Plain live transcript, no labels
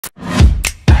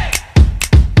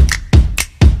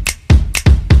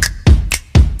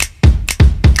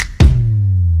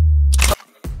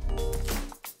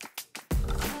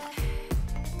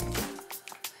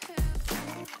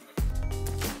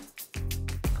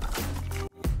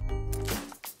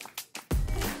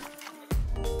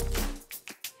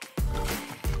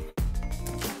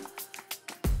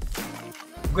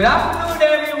Good afternoon,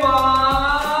 everyone!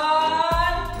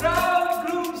 Proud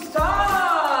Groom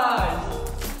Stars!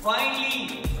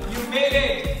 Finally, you made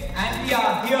it, and we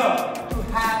are here to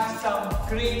have some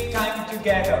great time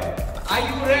together. Are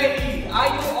you ready? Are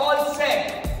you all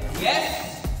set?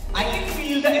 Yes? I can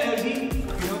feel the energy.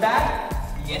 You know that?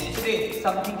 Yesterday,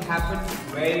 something happened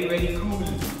very cool.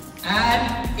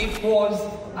 And it was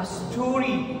a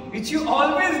story which you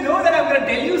always know that I'm going to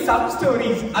tell you some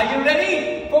stories. Are you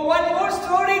ready for one more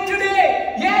story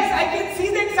today? Yes, I can see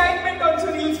the excitement on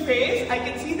Sunil's face. I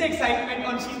can see the excitement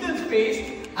on Sheetal's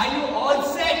face. Are you all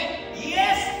set?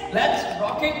 Yes, let's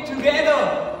rock it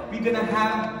together. We're going to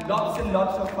have lots and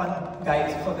lots of fun,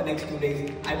 guys, for the next 2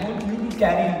 days. I want you to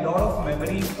carry a lot of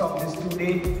memories from this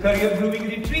 2-day career grooming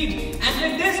retreat. And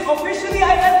with this, officially,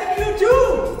 I welcome you to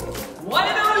one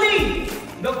and only,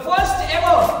 the first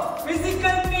ever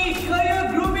physical meet career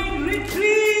grooming retreat.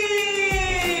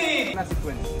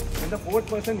 Sequence. When the fourth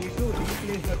person needs to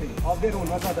replace the thing of their own,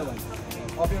 not the other one,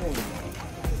 of your own.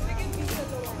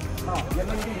 You're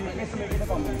not going to replace to make it a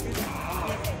combination.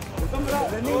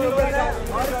 Running or same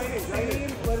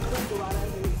person दोबारा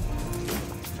नहीं.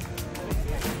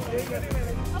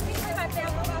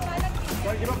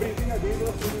 But you know, breathing again, you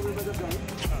are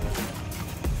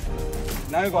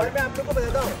Now you got it. मैं आप लोगों को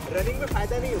बताता हूँ, running में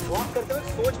फायदा नहीं है, वॉक करते हुए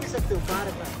सोच भी सकते हो कहाँ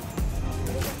रखना है.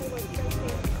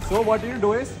 So what you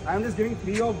do is, I am just giving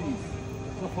 3 of these.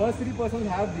 So first 3 persons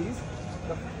have these.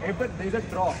 If there is a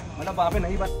draw, मतलब वहाँ पे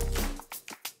नहीं बन.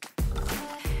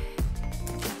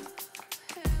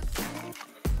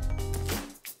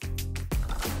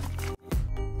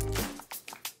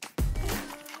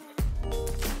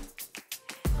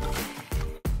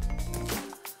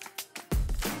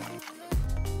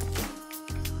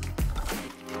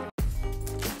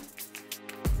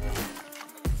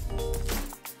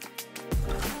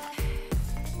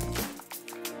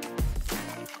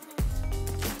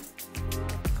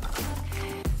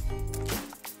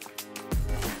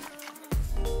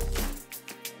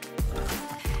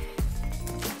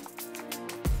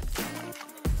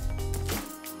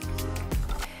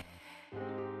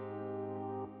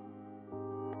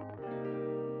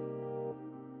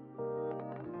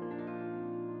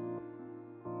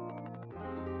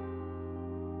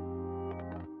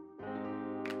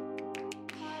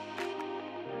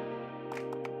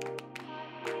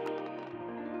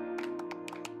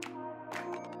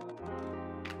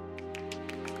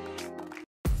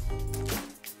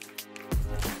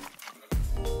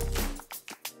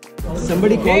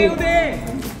 Somebody call Hey, it. Uday!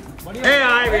 Hey,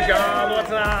 hi Vishal,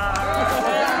 what's up?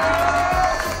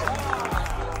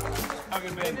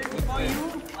 Okay, Ben. For you,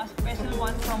 a special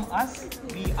one from us.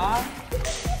 We are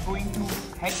going to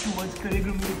head towards career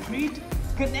grooming retreat.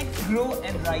 Connect, grow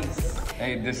and rise.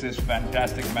 Hey, this is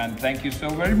fantastic, man. Thank you so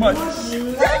very much.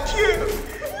 Thank you!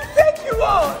 Thank you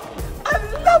all! I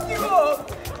love you all!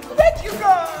 Thank you,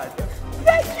 God!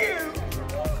 Thank you!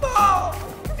 Mom!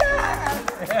 Dad!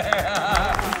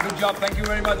 Good job. Thank you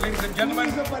very much, ladies and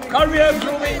gentlemen. Career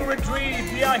Grooming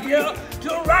Retreat. We are here to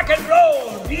rock and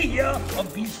roll. Be here or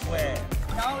be square.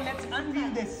 Now let's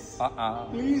unveil this.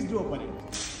 Please do open it.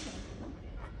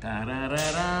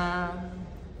 Ta-ra-ra-ra.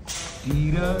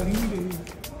 Dee-da-dee-dee.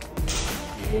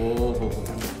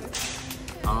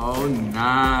 Oh,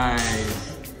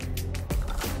 nice.